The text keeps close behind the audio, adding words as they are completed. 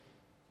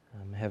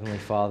Heavenly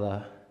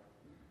Father,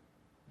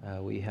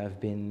 we have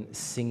been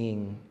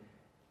singing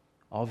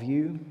of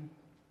you.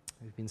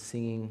 We've been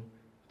singing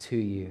to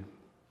you.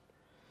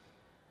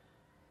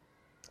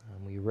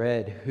 We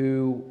read,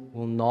 "Who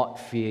will not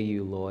fear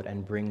you, Lord,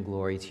 and bring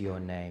glory to your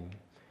name?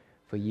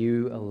 For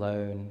you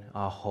alone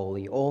are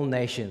holy. All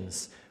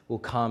nations will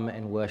come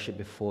and worship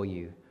before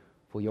you,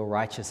 for your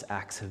righteous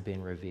acts have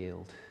been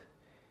revealed."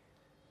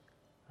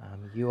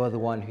 You are the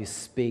one who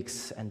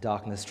speaks and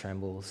darkness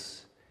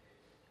trembles.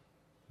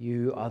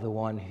 You are the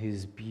one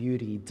whose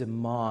beauty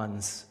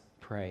demands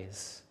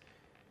praise.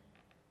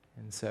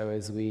 And so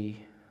as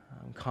we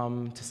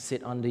come to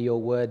sit under your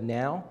word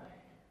now,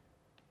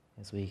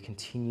 as we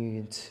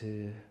continue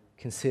to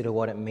consider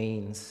what it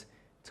means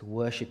to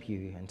worship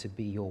you and to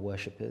be your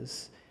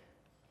worshippers,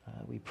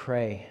 we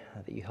pray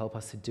that you help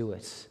us to do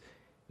it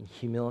in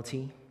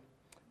humility,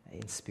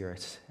 in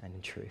spirit, and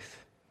in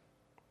truth.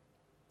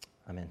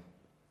 Amen.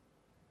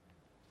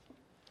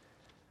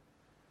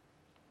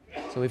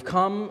 So we've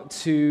come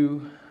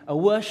to a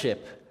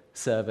worship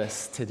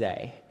service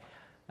today.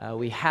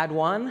 We had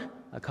one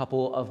a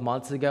couple of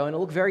months ago, and it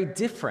looked very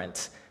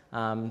different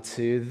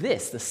to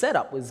this. The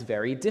setup was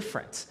very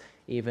different.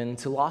 Even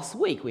to last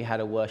week, we had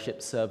a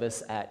worship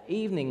service at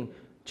evening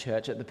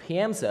church at the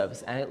PM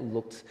service, and it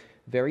looked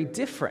very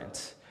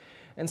different.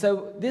 And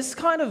so this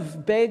kind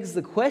of begs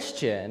the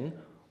question,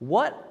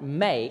 what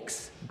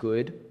makes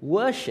good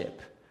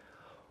worship?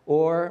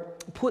 Or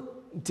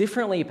put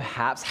differently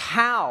perhaps,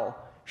 how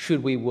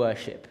should we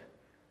worship?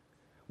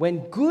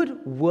 When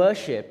good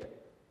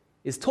worship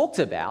is talked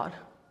about,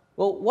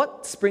 well,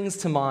 what springs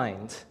to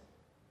mind?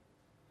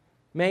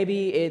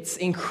 Maybe it's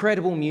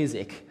incredible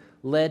music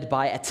led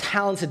by a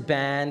talented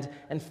band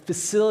and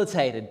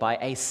facilitated by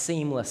a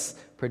seamless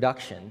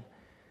production.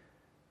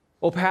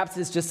 Or perhaps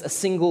it's just a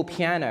single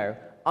piano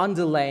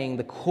underlaying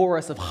the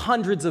chorus of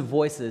hundreds of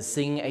voices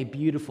singing a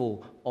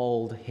beautiful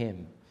old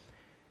hymn.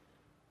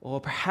 Or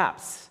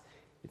perhaps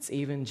it's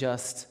even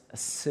just a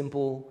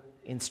simple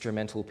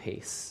instrumental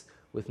piece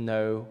with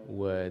no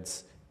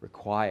words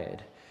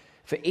required.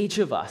 For each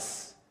of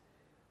us,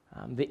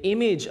 the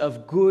image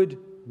of good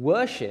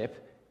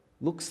worship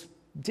looks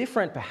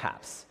different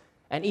perhaps,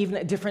 and even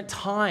at different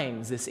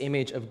times this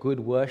image of good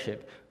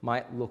worship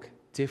might look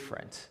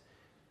different.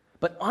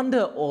 But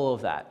under all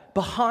of that,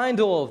 behind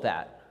all of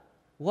that,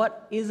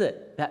 what is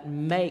it that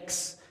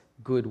makes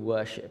good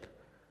worship?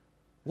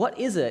 What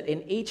is it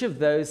in each of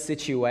those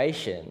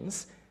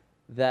situations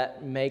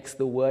that makes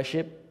the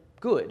worship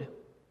good?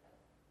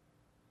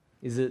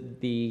 Is it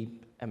the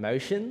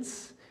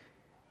emotions,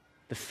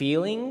 the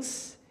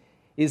feelings?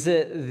 Is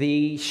it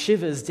the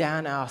shivers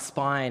down our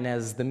spine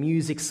as the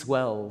music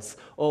swells,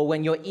 or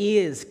when your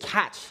ears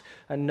catch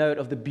a note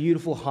of the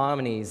beautiful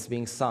harmonies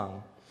being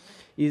sung?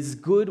 Is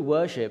good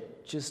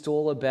worship just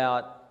all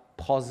about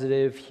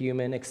positive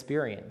human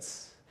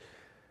experience?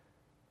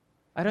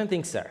 I don't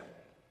think so.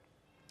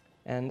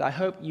 And I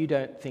hope you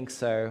don't think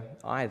so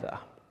either.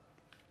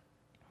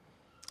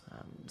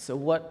 So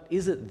what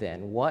is it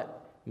then?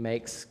 What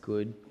makes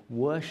good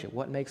worship?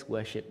 What makes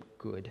worship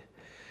good?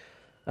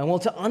 And well,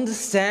 to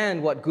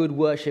understand what good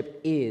worship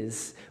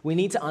is, we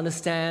need to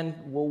understand,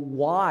 well,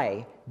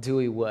 why do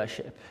we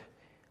worship?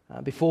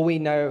 Before we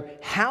know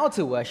how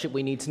to worship,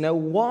 we need to know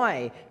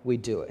why we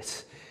do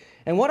it.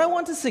 And what I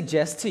want to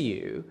suggest to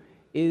you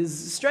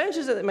is, strange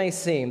as it may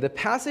seem, the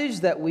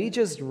passage that we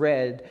just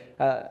read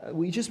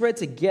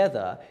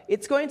together,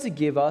 it's going to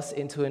give us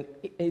into an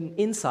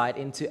insight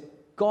into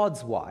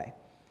God's why.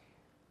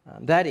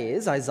 That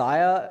is,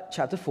 Isaiah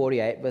chapter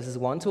 48, verses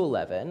 1 to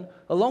 11,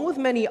 along with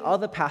many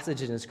other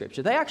passages in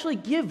Scripture, they actually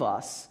give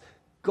us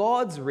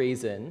God's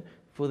reason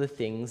for the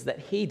things that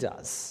he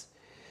does.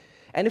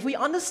 And if we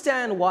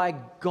understand why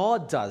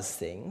God does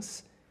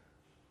things,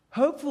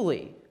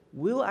 hopefully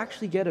we'll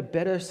actually get a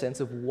better sense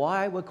of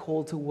why we're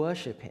called to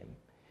worship him.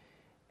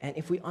 And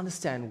if we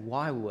understand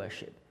why we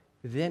worship,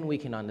 then we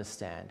can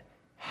understand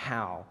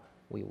how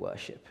we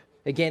worship.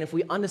 Again, if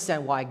we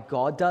understand why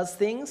God does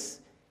things,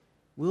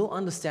 we'll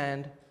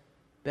understand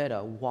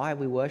better why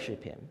we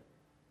worship him,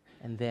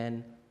 and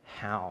then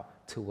how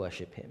to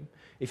worship him.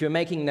 If you're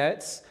making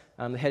notes,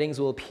 the headings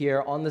will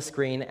appear on the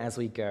screen as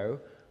we go.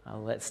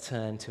 Let's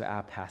turn to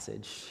our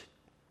passage.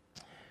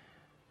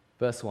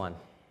 Verse 1.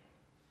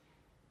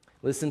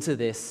 "Listen to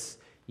this,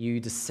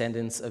 you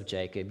descendants of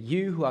Jacob,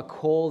 you who are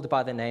called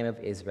by the name of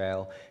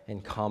Israel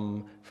and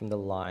come from the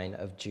line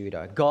of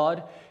Judah."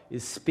 God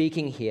is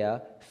speaking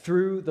here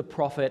through the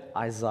prophet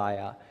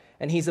Isaiah,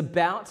 and he's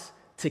about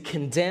to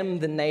condemn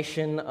the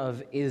nation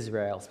of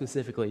Israel,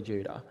 specifically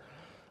Judah.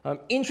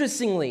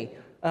 Interestingly,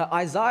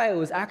 Isaiah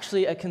was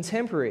actually a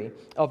contemporary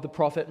of the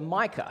prophet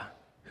Micah,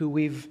 who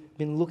we've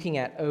been looking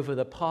at over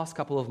the past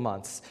couple of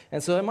months.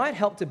 And so it might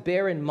help to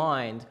bear in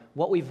mind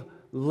what we've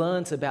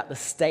learned about the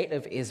state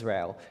of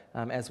Israel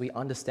as we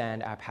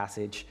understand our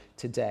passage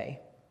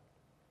today.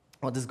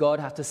 What does God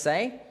have to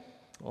say?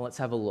 Well, let's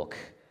have a look.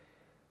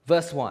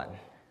 Verse 1.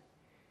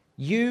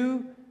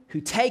 "You who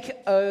take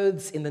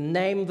oaths in the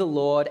name of the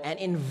Lord and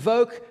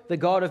invoke the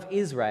God of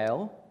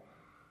Israel,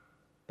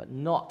 but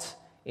not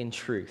in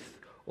truth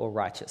or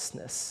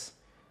righteousness.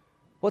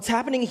 What's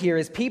happening here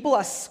is people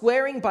are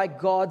swearing by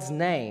God's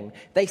name.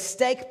 They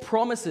stake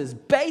promises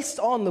based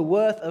on the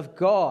worth of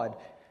God.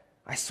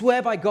 I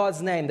swear by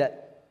God's name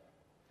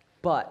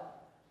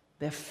but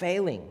they're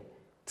failing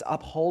to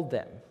uphold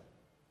them.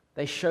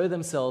 They show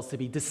themselves to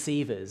be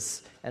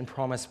deceivers and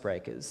promise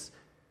breakers.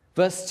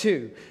 Verse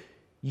 2,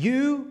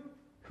 you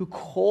who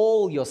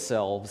call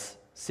yourselves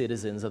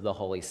citizens of the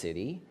holy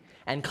city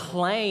and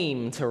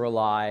claim to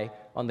rely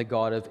on the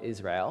God of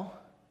Israel.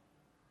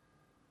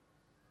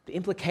 The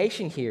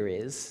implication here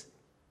is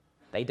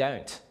they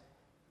don't.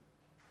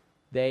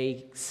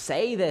 They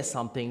say they're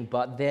something,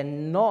 but they're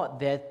not.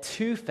 They're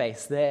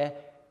two-faced. They're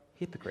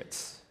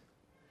hypocrites.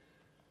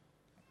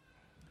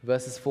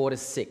 Verses 4 to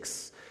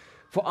 6.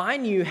 For I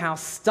knew how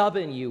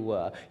stubborn you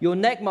were. Your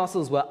neck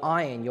muscles were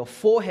iron. Your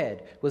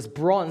forehead was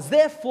bronze.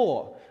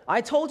 Therefore,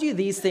 I told you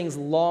these things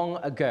long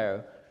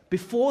ago,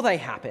 before they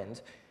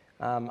happened.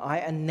 I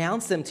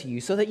announced them to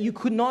you so that you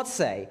could not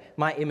say,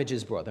 my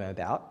images brought them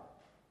about.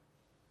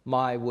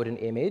 My wooden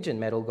image and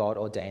metal god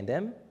ordained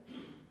them.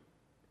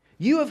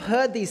 You have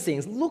heard these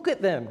things. Look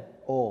at them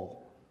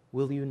all.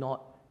 Will you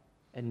not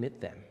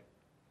admit them?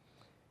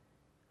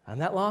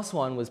 And that last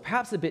one was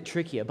perhaps a bit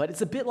trickier, but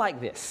it's a bit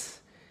like this.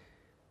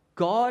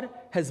 God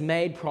has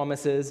made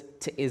promises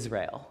to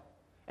Israel.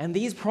 And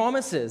these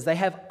promises, they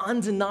have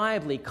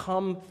undeniably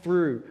come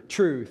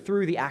true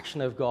through the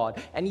action of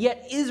God. And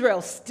yet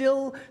Israel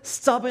still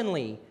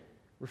stubbornly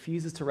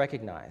refuses to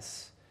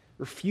recognize,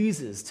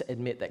 refuses to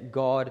admit that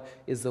God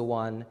is the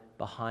one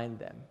behind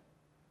them.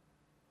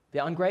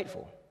 They're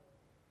ungrateful.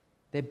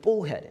 They're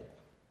bullheaded.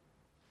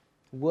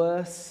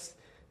 Worse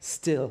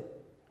still,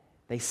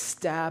 they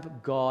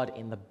stab God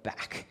in the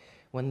back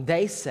when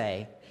they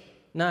say,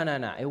 no,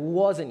 it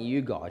wasn't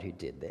you, God, who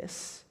did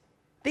this.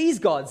 These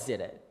gods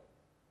did it.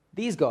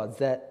 These gods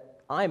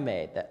that I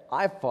made, that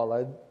I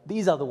followed,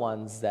 these are the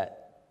ones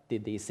that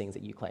did these things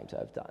that you claim to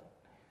have done.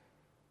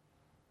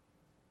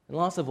 And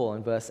last of all,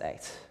 in verse 8,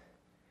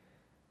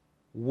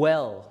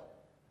 well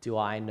do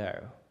I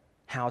know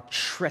how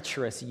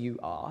treacherous you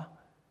are.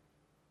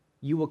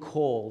 You were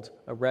called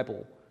a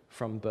rebel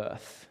from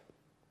birth.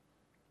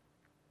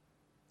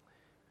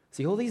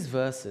 See, all these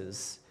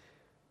verses,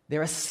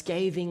 they're a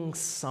scathing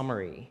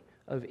summary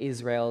of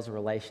Israel's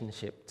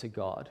relationship to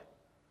God.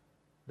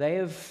 They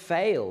have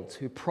failed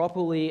to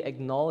properly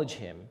acknowledge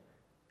him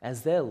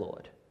as their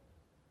Lord,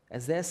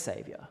 as their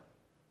Savior.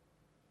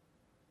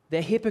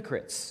 They're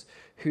hypocrites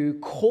who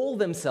call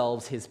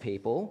themselves his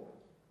people,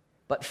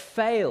 but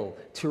fail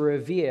to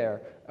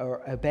revere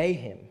or obey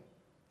him.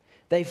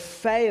 They've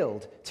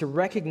failed to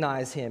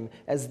recognize him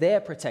as their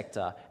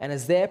protector and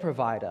as their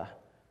provider.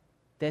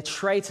 They're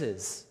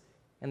traitors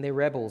and they're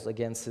rebels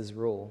against his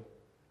rule.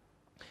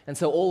 And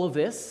so all of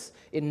this,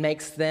 it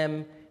makes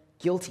them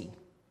guilty.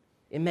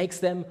 It makes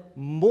them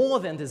more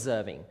than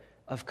deserving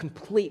of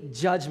complete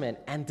judgment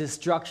and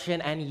destruction,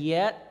 and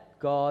yet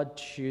God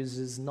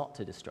chooses not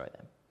to destroy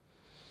them.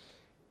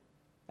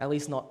 At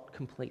least not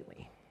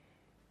completely.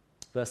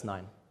 Verse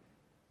 9.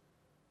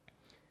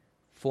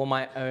 For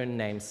my own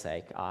name's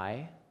sake,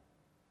 I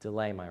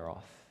delay my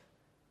wrath.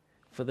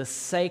 For the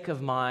sake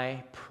of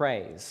my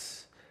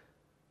praise,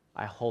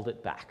 I hold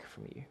it back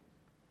from you,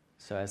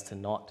 so as to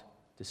not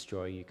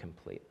destroy you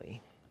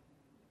completely.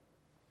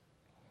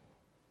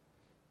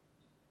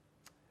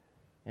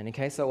 And in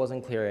case that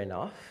wasn't clear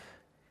enough,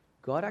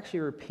 God actually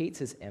repeats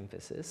his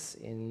emphasis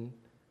in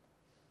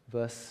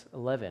verse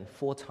 11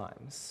 4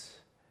 times.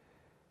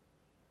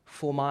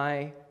 For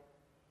my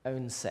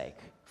own sake.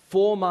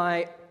 For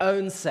my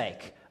own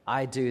sake,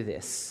 I do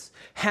this.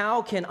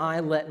 How can I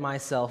let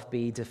myself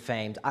be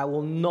defamed? I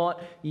will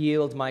not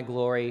yield my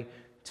glory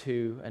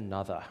to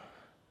another.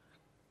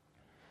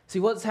 See,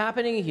 what's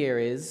happening here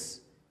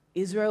is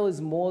Israel is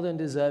more than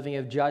deserving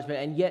of judgment,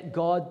 and yet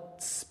God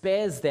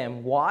spares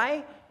them.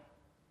 Why?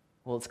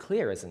 Well, it's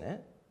clear, isn't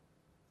it?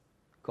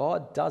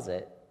 God does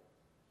it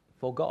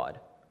for God.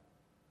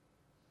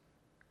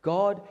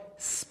 God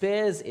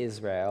spares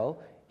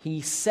Israel.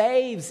 He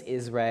saves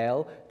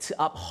Israel to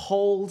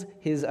uphold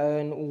his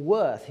own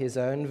worth, his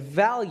own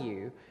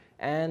value.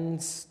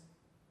 And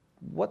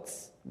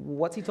what's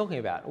he talking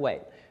about?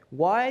 Wait,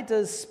 why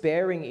does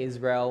sparing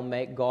Israel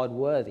make God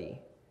worthy?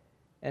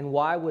 And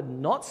why would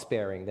not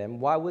sparing them,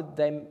 why would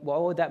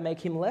that make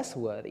him less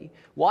worthy?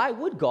 Why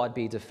would God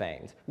be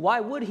defamed?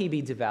 Why would he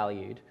be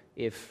devalued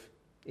if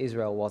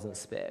Israel wasn't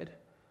spared?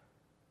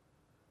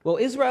 Well,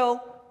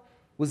 Israel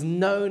was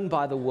known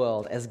by the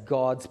world as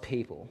God's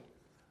people.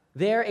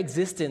 Their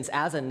existence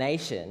as a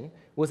nation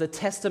was a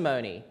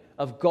testimony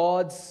of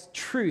God's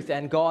truth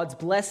and God's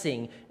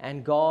blessing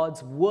and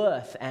God's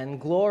worth and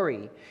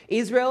glory.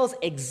 Israel's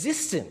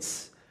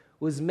existence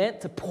was meant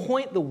to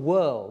point the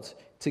world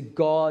to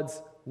God's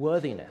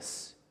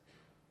worthiness.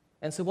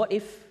 And so what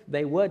if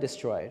they were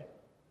destroyed?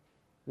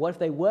 What if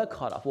they were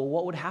cut off? Well,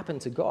 what would happen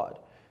to God?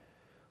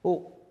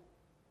 Well,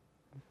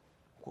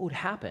 what would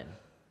happen?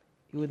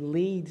 It would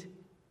lead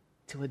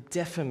to a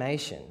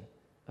defamation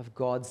of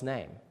God's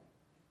name.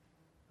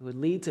 It would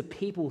lead to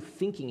people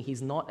thinking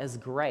he's not as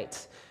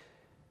great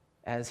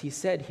as he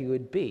said he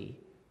would be.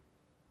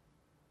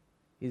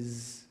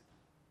 His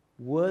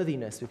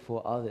worthiness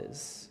before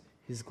others,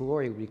 his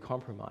glory would be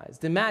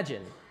compromised.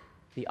 Imagine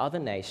the other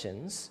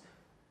nations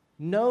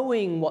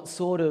knowing what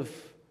sort of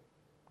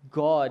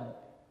God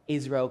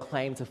Israel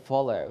claimed to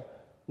follow.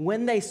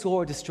 When they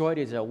saw destroyed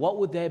Israel, what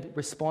would their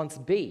response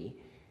be?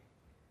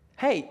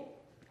 Hey,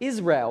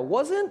 Israel,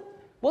 wasn't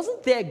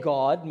their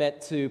God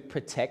meant to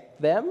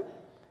protect them?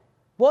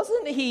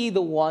 Wasn't he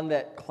the one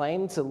that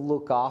claimed to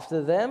look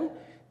after them?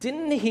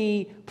 Didn't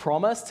he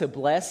promise to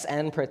bless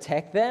and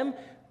protect them?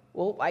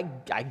 Well,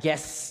 I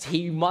guess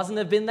he mustn't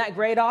have been that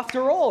great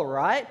after all,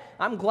 right?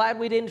 I'm glad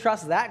we didn't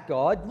trust that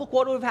God. Look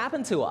what would have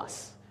happened to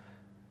us.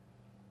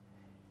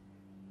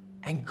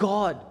 And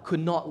God could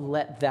not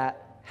let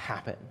that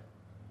happen.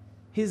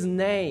 His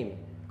name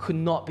could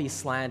not be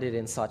slandered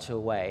in such a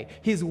way.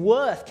 His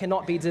worth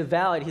cannot be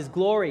devalued. His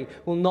glory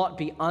will not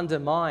be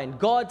undermined.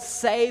 God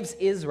saves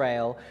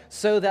Israel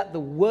so that the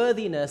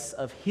worthiness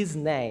of his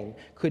name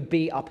could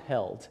be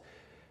upheld.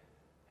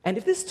 And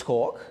if this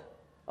talk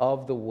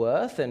of the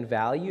worth and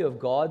value of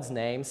God's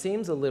name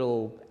seems a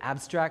little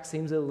abstract,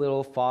 seems a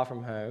little far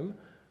from home,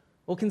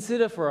 well,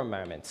 consider for a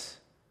moment.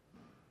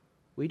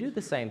 We do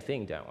the same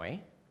thing, don't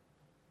we?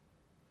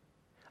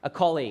 A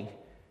colleague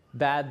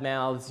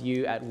badmouths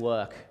you at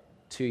work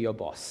to your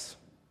boss,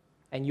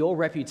 and your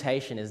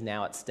reputation is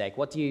now at stake.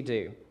 What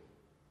do?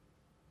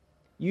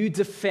 You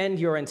defend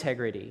your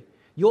integrity.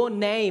 Your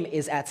name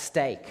is at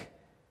stake.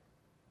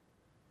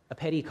 A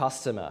petty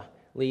customer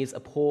leaves a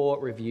poor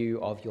review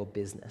of your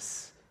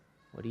business.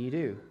 What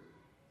do?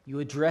 You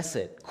address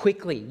it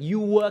quickly.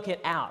 You work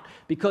it out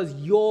because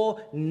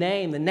your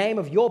name, the name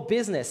of your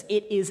business,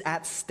 it is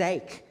at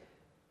stake.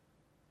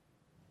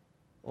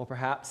 Or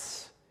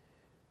perhaps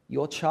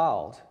your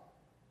child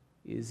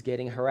is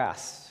getting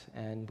harassed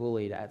and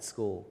bullied at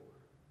school,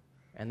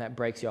 and that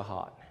breaks your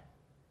heart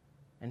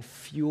and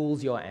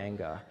fuels your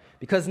anger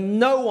because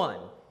no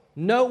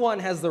one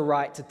has the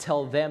right to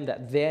tell them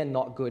that they're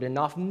not good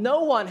enough.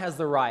 No one has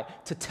the right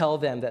to tell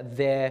them that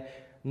they're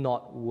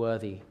not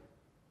worthy.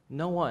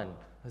 No one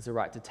has the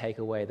right to take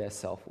away their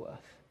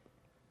self-worth.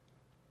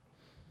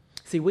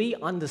 See, we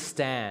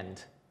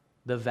understand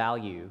the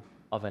value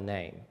of a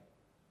name,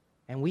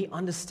 and we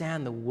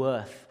understand the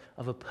worth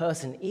of a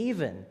person,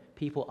 even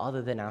people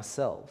other than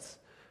ourselves.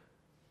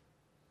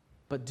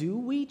 But do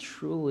we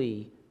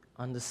truly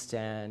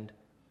understand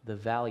the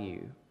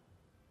value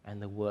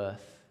and the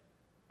worth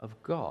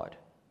of God?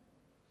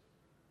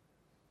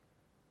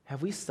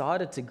 Have we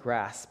started to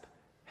grasp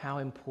how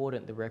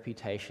important the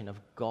reputation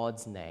of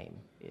God's name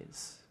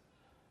is?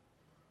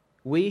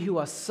 We who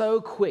are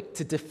so quick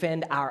to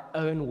defend our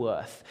own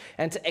worth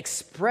and to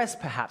express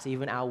perhaps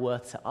even our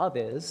worth to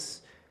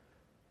others,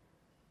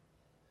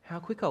 how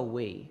quick are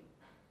we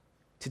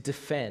to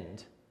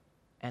defend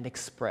and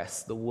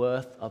express the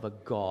worth of a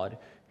God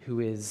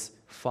who is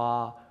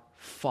far,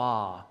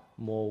 far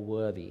more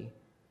worthy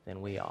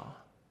than we are?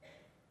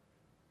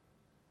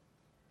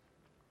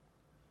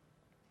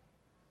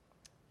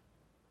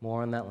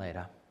 More on that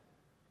later.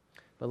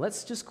 But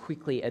let's just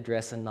quickly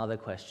address another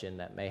question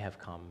that may have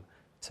come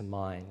to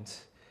mind.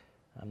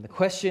 The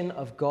question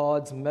of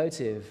God's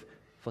motive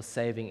for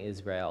saving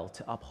Israel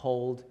to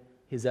uphold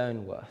his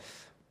own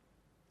worth.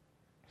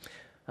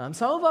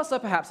 Some of us are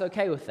perhaps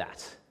okay with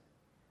that,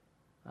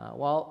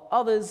 while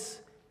others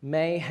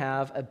may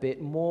have a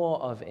bit more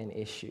of an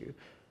issue.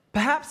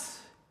 Perhaps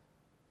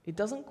it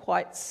doesn't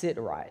quite sit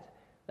right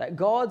that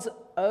God's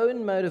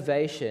own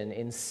motivation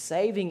in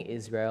saving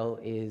Israel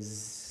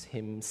is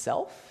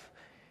himself,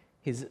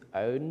 his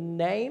own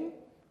name,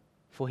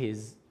 for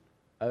his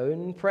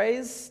own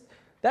praise.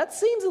 That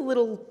seems a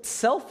little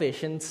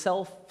selfish and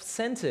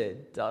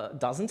self-centered,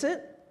 doesn't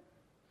it?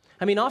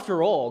 I mean,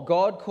 after all,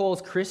 God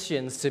calls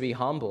Christians to be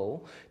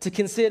humble, to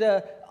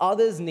consider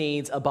others'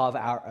 needs above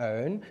our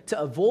own, to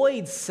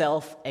avoid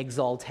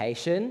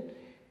self-exaltation.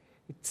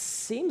 It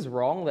seems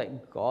wrong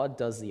that God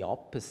does the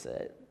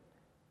opposite.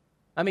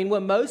 I mean, we're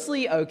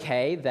mostly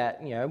okay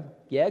that,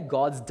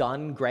 God's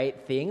done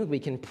great things. We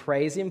can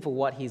praise him for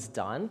what he's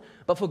done.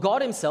 But for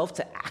God himself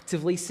to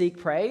actively seek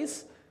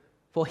praise,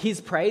 for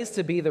his praise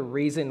to be the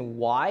reason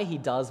why he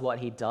does what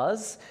he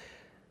does,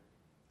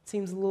 it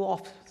seems a little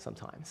off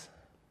sometimes.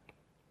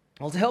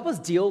 Well, to help us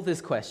deal with this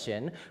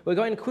question, we're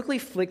going to quickly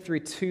flick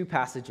through two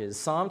passages,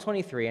 Psalm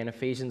 23 and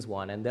Ephesians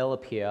 1, and they'll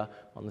appear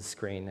on the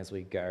screen as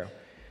we go.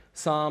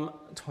 Psalm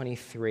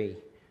 23.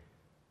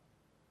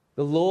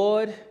 The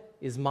Lord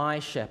is my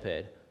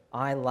shepherd,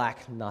 I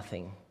lack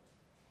nothing.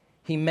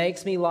 He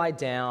makes me lie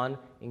down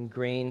in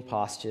green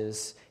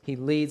pastures. He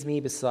leads me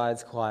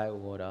beside quiet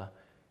water.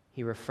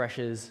 He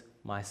refreshes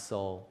my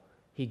soul.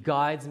 He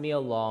guides me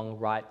along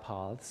right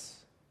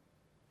paths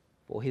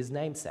for his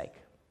name's sake.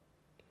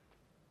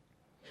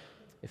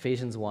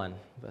 Ephesians 1,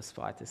 verse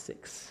 5 to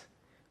 6.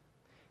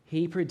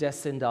 He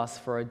predestined us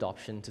for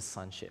adoption to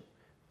sonship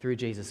through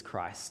Jesus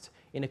Christ,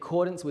 in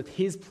accordance with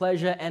his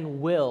pleasure and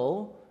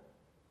will,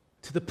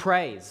 to the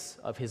praise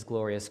of his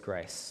glorious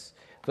grace.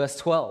 Verse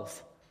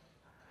 12.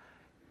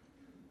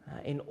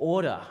 in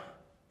order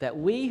that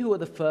we who are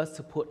the first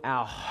to put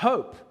our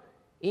hope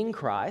in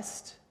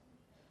Christ,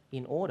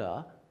 in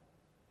order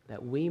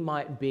that we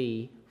might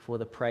be for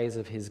the praise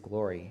of his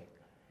glory.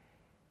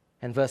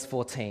 And verse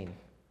 14,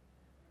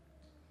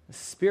 the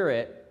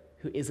Spirit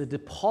who is a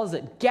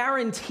deposit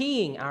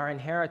guaranteeing our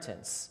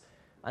inheritance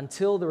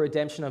until the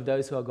redemption of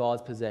those who are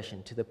God's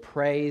possession, to the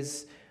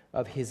praise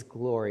of his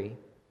glory.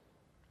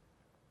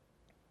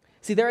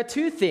 See, there are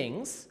two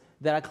things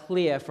that are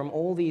clear from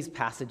all these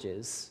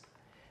passages.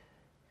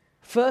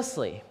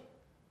 Firstly,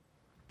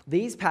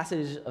 these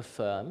passages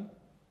affirm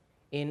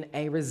in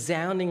a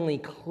resoundingly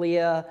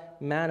clear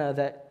manner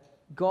that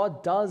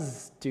God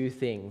does do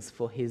things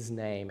for his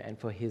name and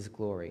for his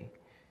glory.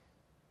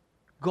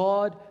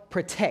 God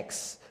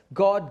protects,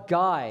 God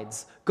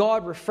guides,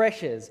 God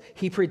refreshes,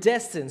 he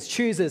predestines,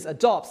 chooses,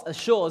 adopts,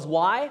 assures.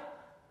 Why?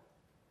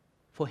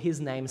 For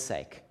his name's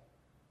sake,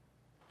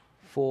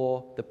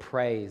 for the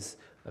praise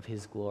of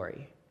his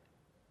glory.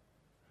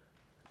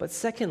 But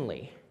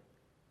secondly,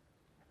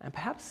 and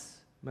perhaps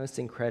most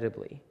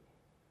incredibly,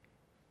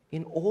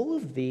 in all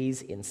of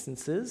these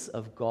instances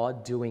of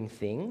God doing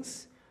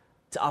things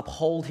to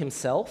uphold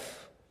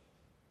himself,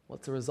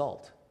 what's the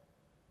result?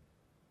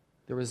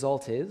 The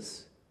result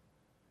is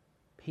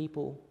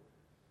people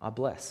are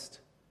blessed.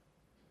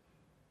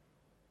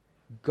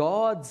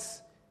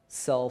 God's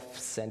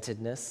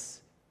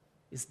self-centeredness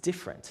is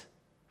different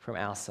from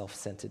our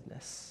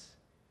self-centeredness.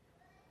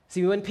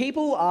 See, when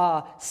people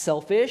are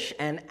selfish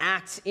and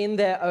act in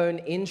their own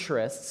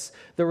interests,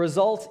 the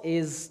result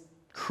is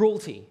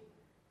cruelty,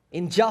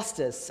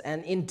 injustice,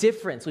 and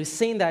indifference. We've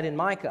seen that in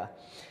Micah.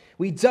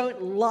 We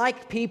don't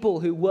like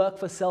people who work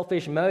for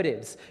selfish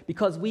motives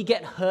because we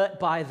get hurt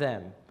by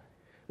them.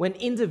 When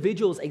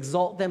individuals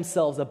exalt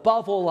themselves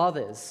above all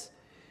others,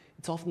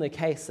 it's often the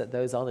case that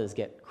those others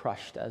get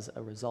crushed as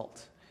a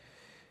result.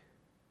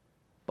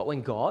 But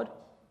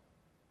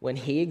when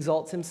he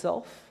exalts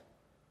himself,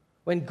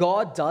 when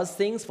God does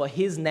things for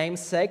his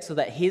name's sake so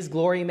that his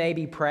glory may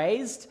be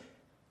praised,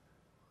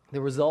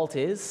 the result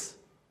is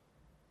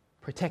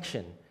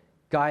protection,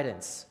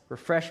 guidance,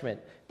 refreshment,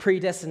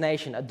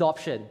 predestination,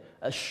 adoption,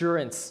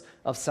 assurance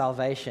of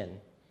salvation.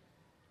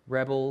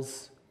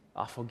 Rebels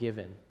are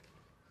forgiven.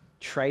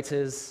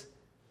 Traitors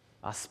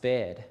are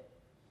spared.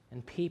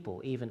 And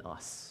people, even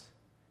us,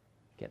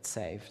 get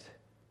saved.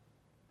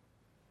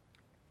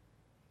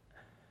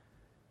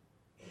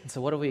 And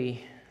so what have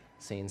we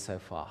seen so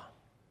far?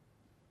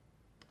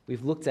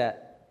 We've looked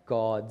at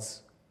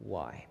God's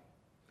why.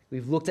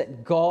 We've looked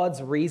at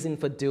God's reason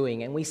for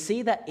doing, and we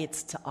see that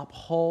it's to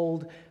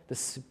uphold the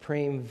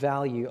supreme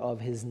value of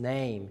his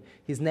name.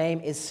 His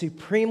name is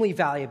supremely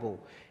valuable,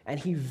 and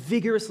he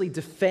vigorously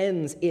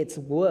defends its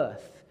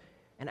worth.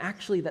 And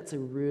actually, that's a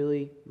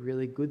really,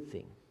 really good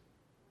thing.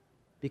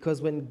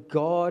 Because when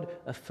God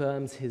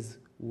affirms his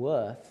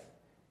worth,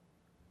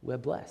 we're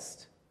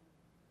blessed.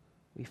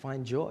 We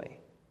find joy.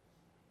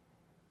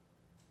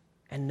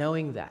 And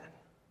knowing that,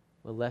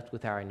 we're left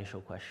with our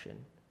initial question: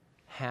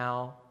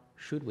 how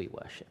should we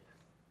worship?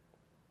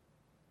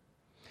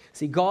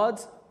 See,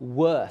 God's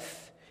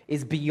worth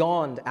is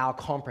beyond our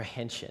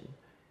comprehension.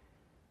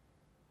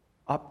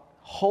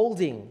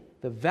 Upholding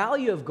the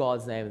value of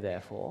God's name,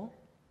 therefore,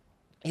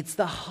 it's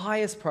the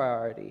highest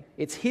priority.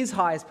 It's his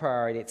highest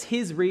priority. It's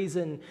his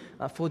reason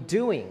for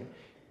doing.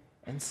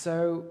 And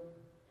so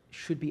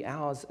should be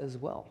ours as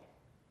well.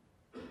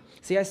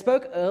 See, I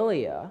spoke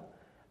earlier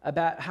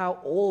about how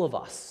all of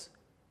us,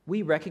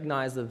 we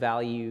recognize the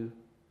value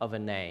of a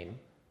name,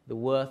 the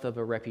worth of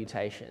a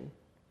reputation.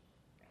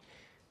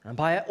 But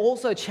I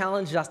also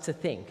challenged us to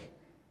think,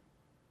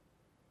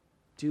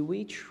 do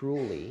we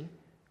truly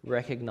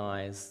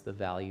recognize the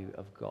value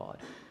of God?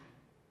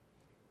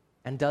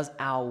 And does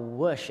our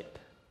worship,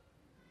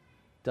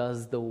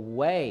 does the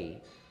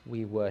way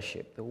we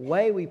worship, the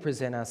way we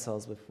present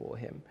ourselves before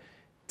him,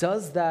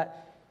 does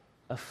that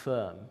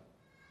affirm?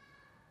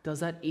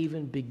 Does that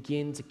even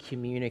begin to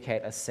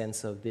communicate a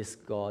sense of this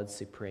God's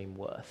supreme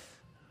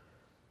worth?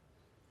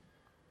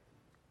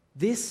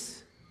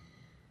 This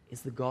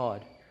is the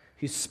God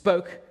who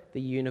spoke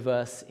the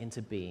universe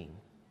into being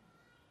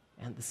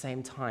and at the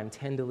same time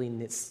tenderly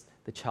knits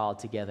the child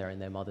together in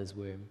their mother's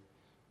womb.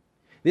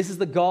 This is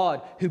the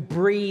God who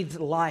breathed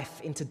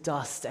life into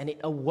dust and it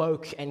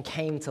awoke and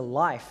came to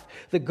life.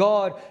 The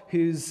God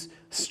who's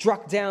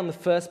struck down the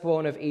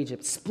firstborn of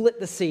Egypt, split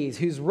the seas,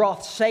 whose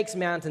wrath shakes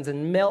mountains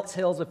and melts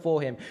hills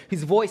before him,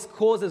 whose voice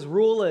causes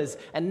rulers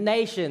and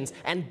nations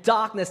and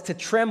darkness to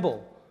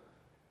tremble.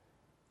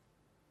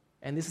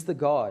 And this is the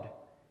God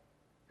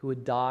who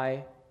would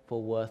die for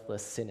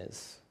worthless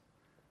sinners,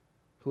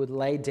 who would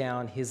lay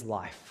down his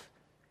life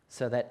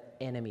so that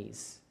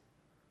enemies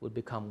would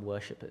become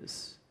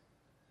worshippers,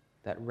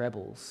 that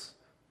rebels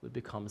would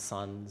become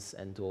sons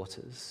and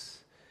daughters.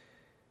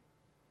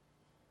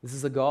 This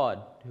is a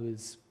God who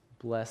is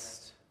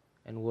blessed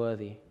and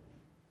worthy,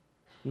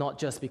 not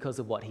just because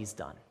of what he's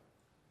done,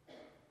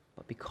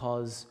 but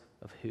because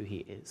of who he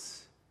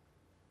is.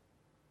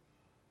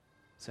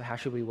 So how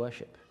should we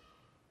worship?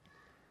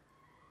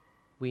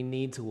 We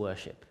need to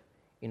worship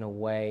in a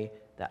way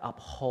that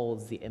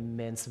upholds the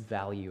immense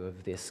value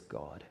of this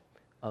God,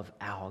 of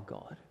our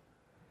God.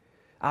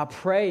 Our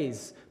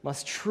praise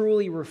must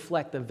truly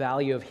reflect the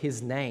value of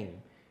his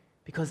name,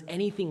 because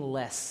anything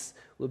less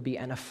would be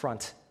an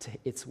affront to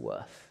its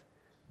worth.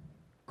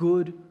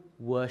 Good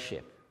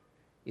worship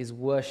is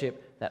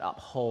worship that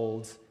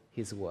upholds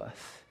his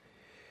worth.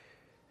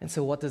 And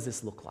so what does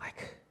this look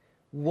like?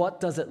 What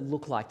does it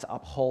look like to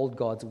uphold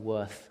God's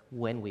worth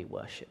when we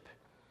worship?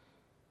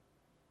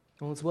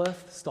 Well, it's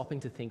worth stopping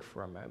to think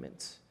for a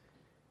moment.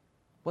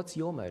 What's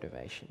your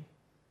motivation?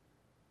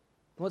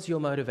 What's your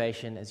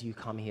motivation as you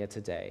come here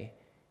today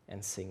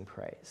and sing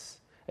praise?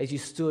 As you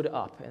stood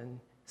up and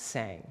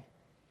sang,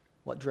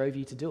 what drove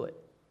you to do it?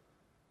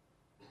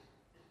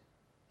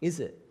 Is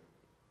it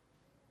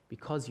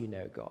because you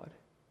know God?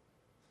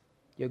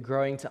 You're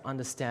growing to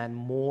understand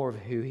more of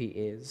who he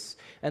is.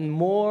 And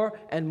more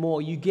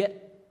you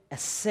get a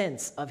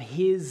sense of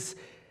his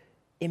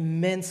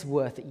immense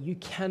worth that you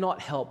cannot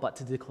help but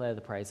to declare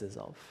the praises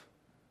of.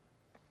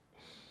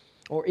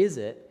 Or is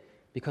it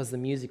because the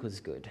music was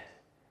good,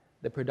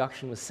 the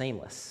production was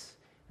seamless,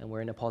 and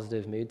we're in a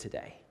positive mood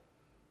today?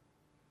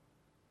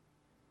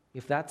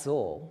 If that's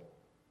all,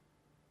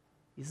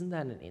 isn't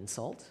that an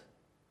insult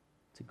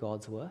to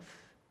God's worth?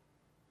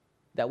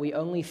 That we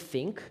only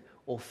think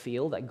or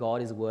feel that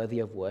God is worthy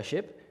of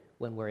worship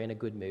when we're in a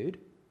good mood?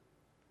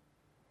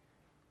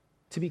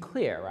 To be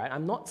clear, right,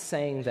 I'm not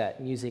saying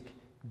that music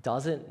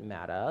doesn't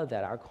matter,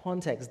 that our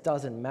context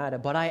doesn't matter,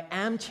 but I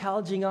am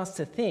challenging us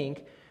to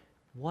think,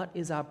 what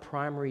is our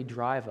primary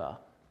driver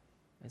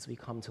as we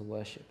come to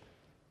worship?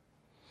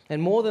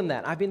 And more than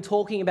that, I've been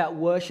talking about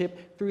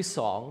worship through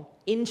song,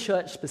 in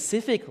church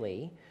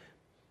specifically,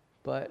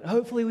 but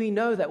hopefully we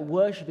know that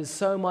worship is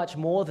so much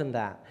more than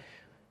that.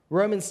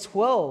 Romans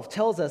 12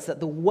 tells us that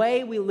the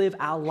way we live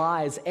our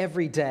lives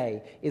every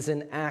day is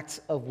an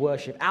act of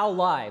worship. Our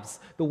lives,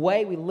 the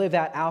way we live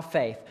out our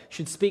faith,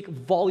 should speak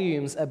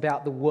volumes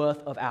about the worth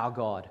of our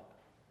God.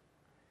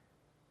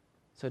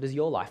 So does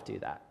your life do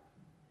that?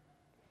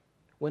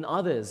 When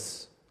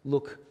others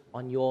look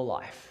on your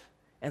life,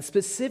 and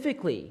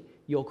specifically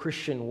your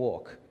Christian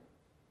walk,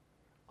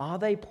 are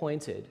they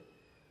pointed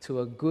to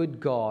a good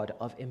God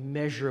of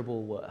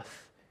immeasurable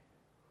worth?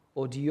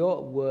 Or do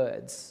your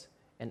words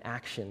and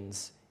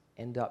actions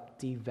end up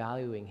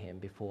devaluing him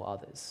before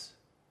others,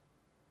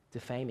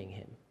 defaming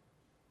him?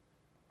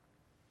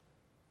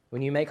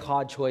 When you make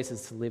hard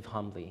choices to live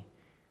humbly,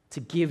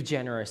 to give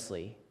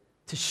generously,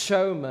 to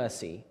show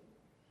mercy,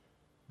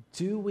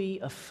 do we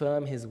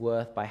affirm his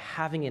worth by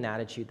having an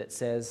attitude that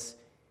says,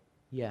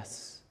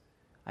 yes,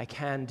 I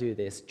can do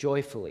this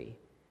joyfully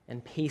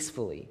and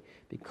peacefully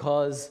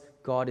because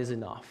God is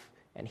enough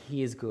and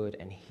he is good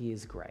and he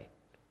is great?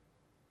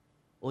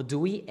 Or do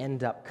we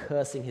end up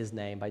cursing his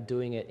name by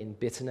doing it in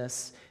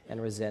bitterness and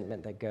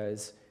resentment that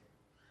goes,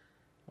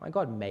 my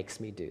God makes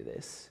me do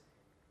this.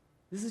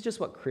 This is just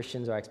what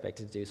Christians are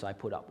expected to do, so I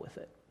put up with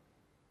it.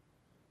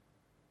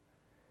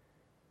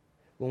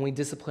 When we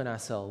discipline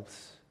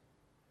ourselves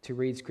to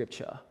read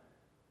Scripture,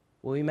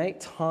 when we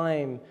make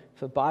time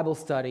for Bible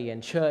study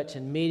and church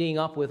and meeting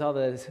up with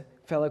others,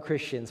 fellow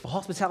Christians, for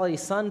Hospitality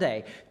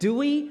Sunday, do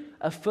we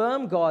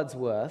affirm God's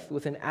worth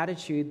with an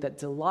attitude that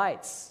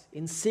delights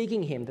in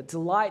seeking him, that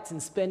delights in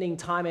spending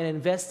time and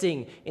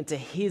investing into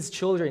his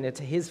children,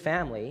 into his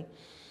family?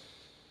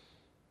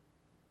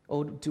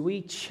 Or do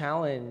we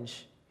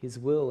challenge his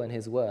will and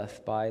his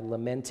worth by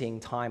lamenting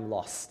time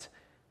lost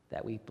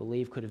that we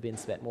believe could have been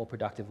spent more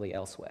productively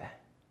elsewhere?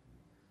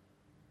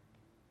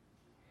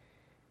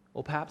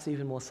 Or perhaps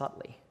even more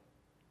subtly,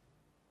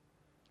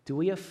 do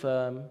we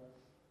affirm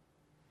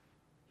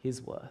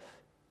his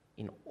worth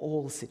in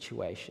all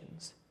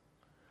situations?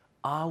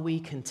 Are we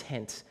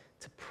content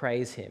to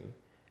praise him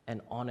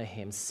and honor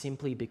him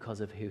simply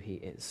because of who he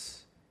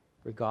is,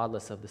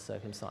 regardless of the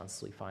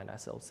circumstances we find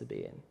ourselves to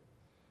be in?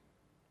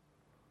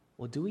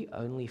 Or do we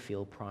only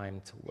feel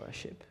primed to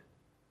worship,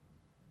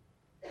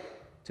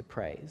 to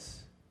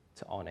praise,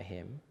 to honor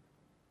him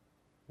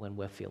when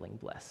we're feeling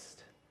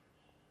blessed?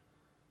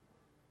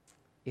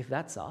 If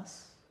that's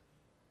us,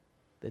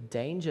 the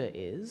danger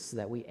is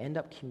that we end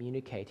up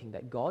communicating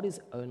that God is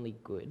only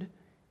good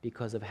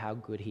because of how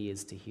good he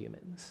is to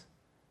humans.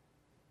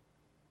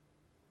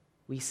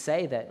 We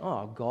say that,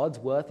 God's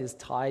worth is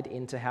tied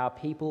into how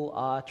people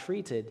are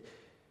treated,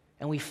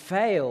 and we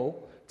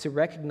fail to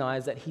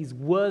recognize that he's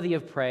worthy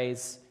of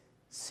praise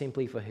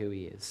simply for who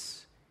he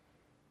is.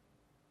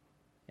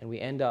 And we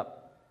end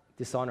up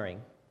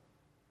dishonoring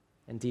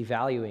and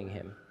devaluing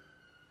him.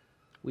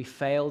 We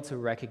fail to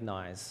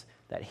recognize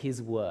that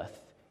his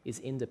worth is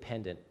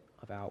independent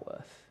of our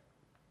worth.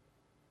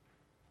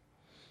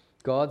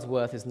 God's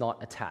worth is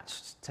not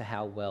attached to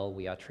how well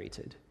we are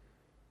treated.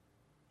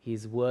 He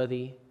is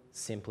worthy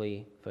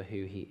simply for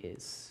who he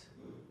is.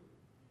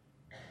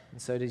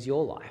 And so does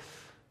your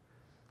life.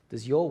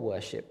 Does your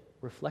worship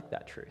reflect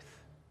that truth?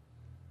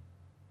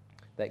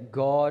 That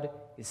God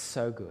is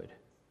so good,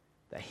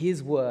 that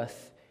his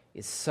worth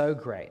is so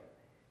great,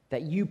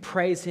 that you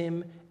praise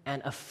him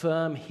and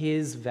affirm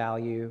his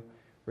value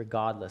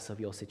regardless of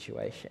your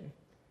situation.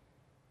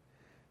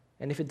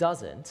 And if it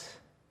doesn't,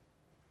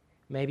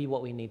 maybe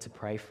what we need to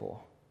pray for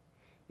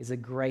is a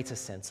greater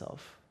sense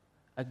of,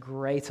 a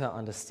greater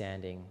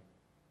understanding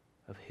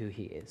of who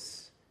he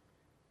is.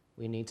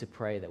 We need to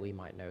pray that we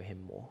might know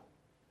him more.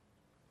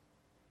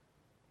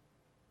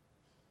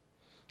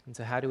 And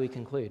so how do we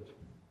conclude?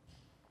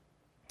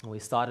 We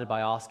started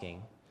by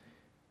asking,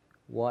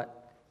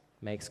 what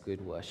makes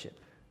good worship?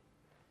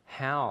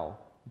 How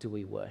do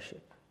we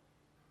worship?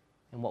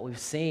 And what we've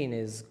seen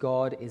is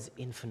God is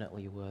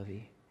infinitely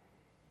worthy.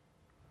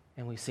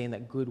 And we've seen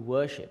that good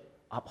worship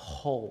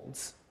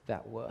upholds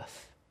that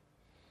worth.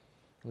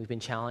 And we've been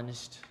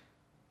challenged,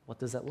 what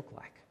does that look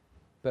like?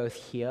 Both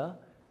here,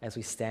 as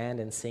we stand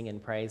and sing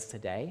and praise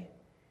today,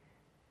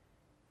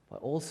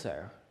 but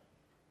also,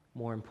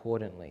 more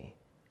importantly,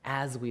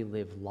 as we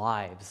live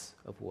lives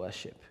of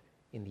worship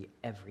in the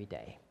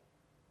everyday.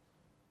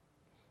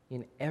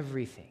 In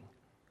everything,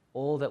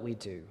 all that we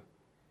do,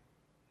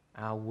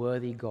 our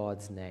worthy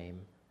God's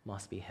name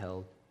must be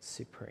held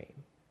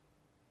supreme.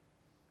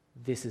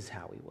 This is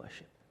how we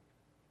worship.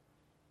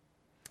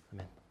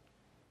 Amen.